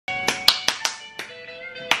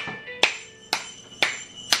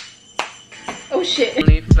Oh shit.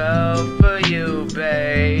 Only fell for you,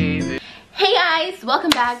 baby. Hey guys, welcome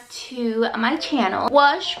back to my channel.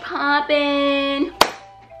 What's poppin'?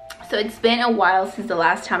 So it's been a while since the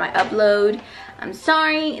last time I upload. I'm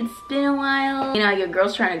sorry, it's been a while. You know, your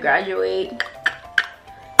girl's trying to graduate.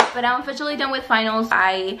 But I'm officially done with finals.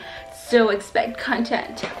 I still expect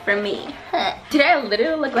content from me. Today I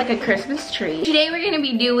literally look like a Christmas tree. Today we're gonna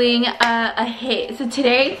be doing a hit. So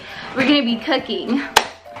today we're gonna be cooking.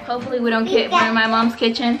 Hopefully we don't get burn my mom's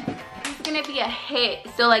kitchen. It's gonna be a hit.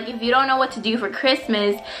 So like if you don't know what to do for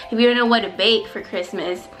Christmas, if you don't know what to bake for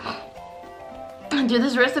Christmas, do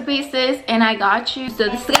this recipe, sis, and I got you. So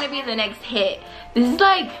this is gonna be the next hit. This is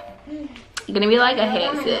like gonna be like a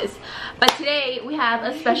hit, sis. But today we have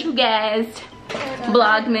a special guest,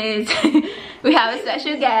 Vlogmas. We have a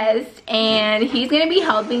special guest and he's gonna be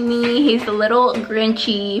helping me. He's a little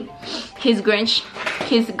Grinchy, his Grinch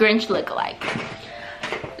lookalike.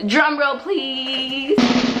 Drum roll please.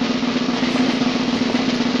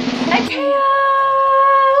 Mateo!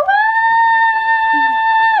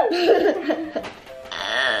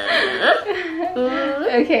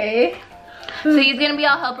 Okay. So he's gonna be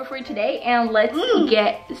our helper for today, and let's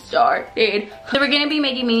get started. So we're gonna be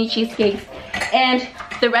making mini cheesecakes, and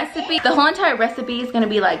the recipe, the whole entire recipe is gonna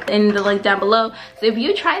be like in the link down below. So if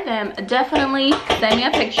you try them, definitely send me a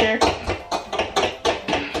picture.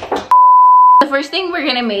 The first thing we're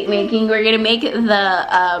gonna we're gonna make the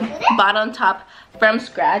bottom top from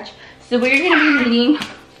scratch. So we're gonna be needing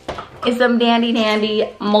is some dandy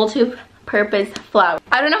multi-purpose flour.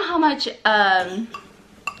 I don't know how much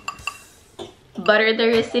butter there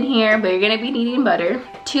is in here, but you're gonna be needing butter,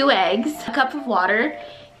 2 eggs, a cup of water,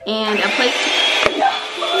 and a place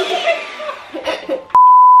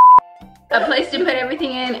to put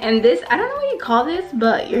everything in. And this, I don't know what you call this,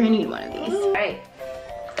 but you're gonna need one of these. All right,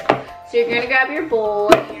 so you're gonna grab your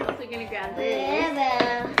bowl, and you're also gonna grab this.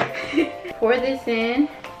 Pour this in.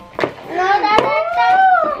 Oh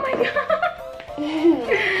my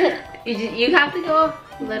god. You have to go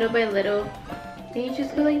little by little, then you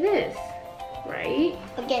just go like this. Right?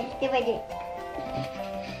 Okay, give it.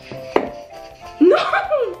 No!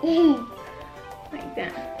 Like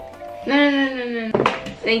that. No.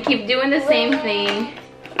 Then keep doing the same thing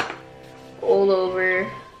all over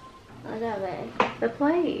the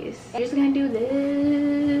place. You're just gonna do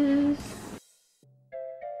this.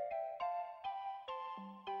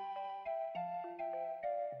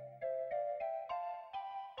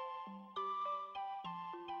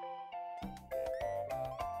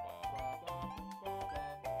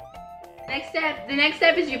 The next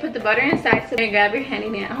step is you put the butter inside. So you're gonna grab your handy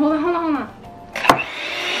man. Hold on.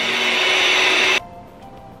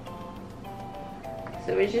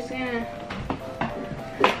 So we're just gonna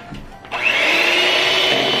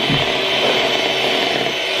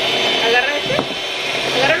agárralo ese.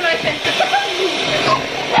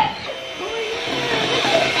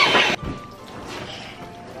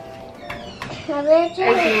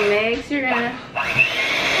 As you mix, you're gonna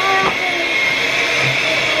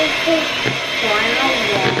pour in the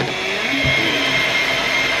water.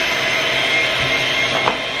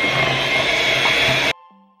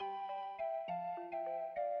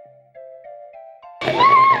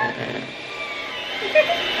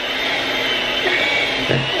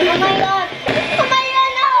 Oh my god!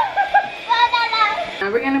 No! Now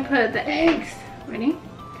we're gonna put the eggs. Ready?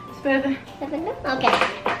 Let's put the. Okay.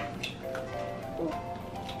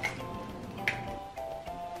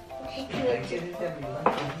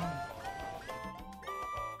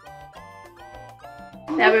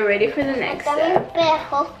 Now we're ready for the next step.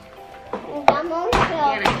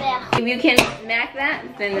 If you can smack that,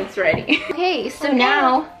 then it's ready. Okay, so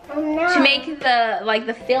now to make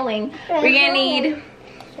the filling, we're gonna need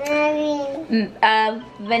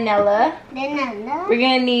vanilla. We're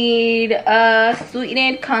gonna need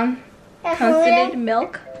sweetened concentrated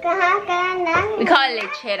milk. We call it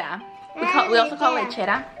lechera. We also call it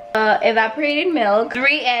lechera. Evaporated milk,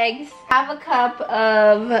 3 eggs, half a cup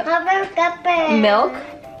of milk,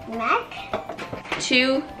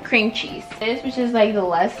 2 cream cheese. This, which is like the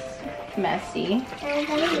less messy.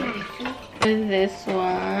 This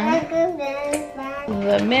one,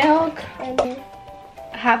 the milk,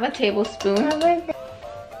 half a tablespoon,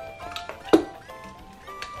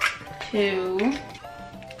 2,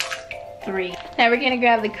 3. Now we're gonna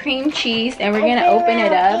grab the cream cheese and we're gonna open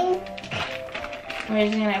it up. We're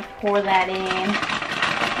just gonna pour that in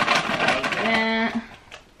like that.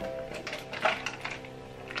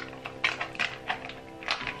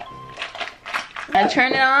 Now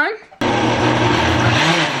turn it on.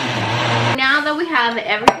 Now that we have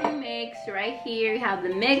everything mixed right here, we have the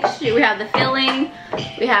mixture, we have the filling,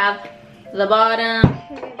 we have the bottom.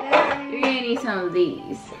 You're gonna need some of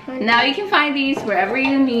these. Now you can find these wherever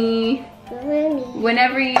you need,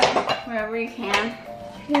 wherever you can.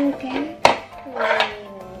 Okay.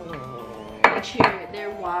 Make sure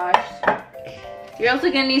they're washed. You're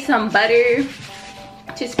also gonna need some butter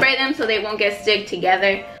to spray them so they won't get stick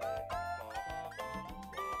together.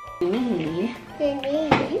 What you need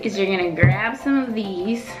is you're gonna grab some of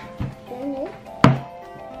these.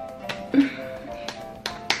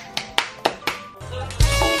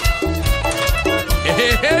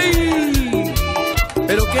 Hey,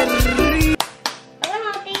 pero qué rico.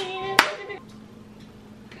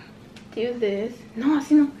 Do this. No,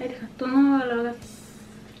 así no. Tú no lo hagas.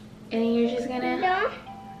 And then you're just gonna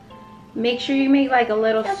make sure you make like a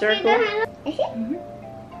little circle.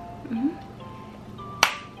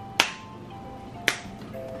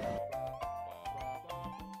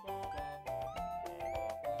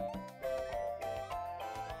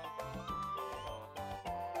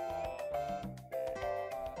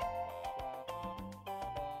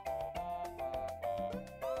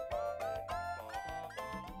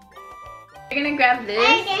 You're gonna grab this.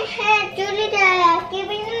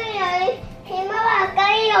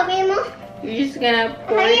 You're just gonna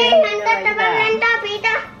pour it in here like that.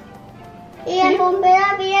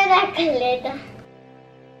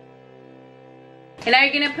 And now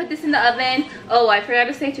you're gonna put this in the oven. Oh, I forgot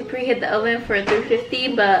to say to preheat the oven for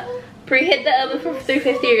 350, but preheat the oven for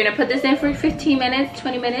 350. You're gonna put this in for 15 minutes,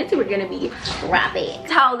 20 minutes. We're gonna be wrapping.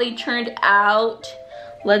 That's how they turned out.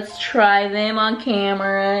 Let's try them on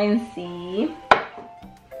camera and see. Oh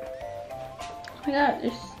my god,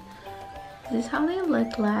 this is how they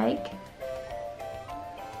look like.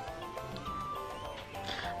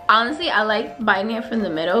 Honestly, I like biting it from the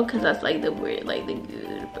middle because that's like the weird, like the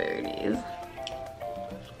good part is.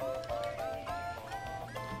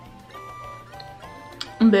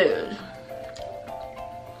 But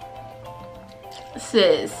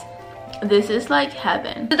sis, this is like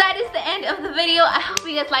heaven. So that is the end of the video. I hope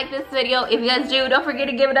you guys like this video. If you guys do, don't forget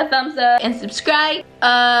to give it a thumbs up and subscribe.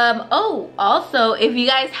 Oh, also, if you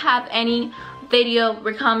guys have any video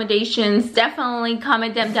recommendations, definitely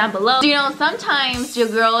comment them down below. So, you know, sometimes your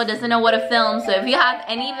girl doesn't know what to film, so if you have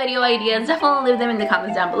any video ideas, definitely leave them in the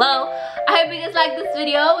comments down below. I hope you guys like this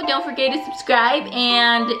video. Don't forget to subscribe,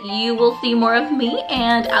 and you will see more of me,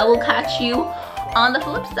 and I will catch you on the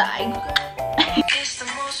flip side.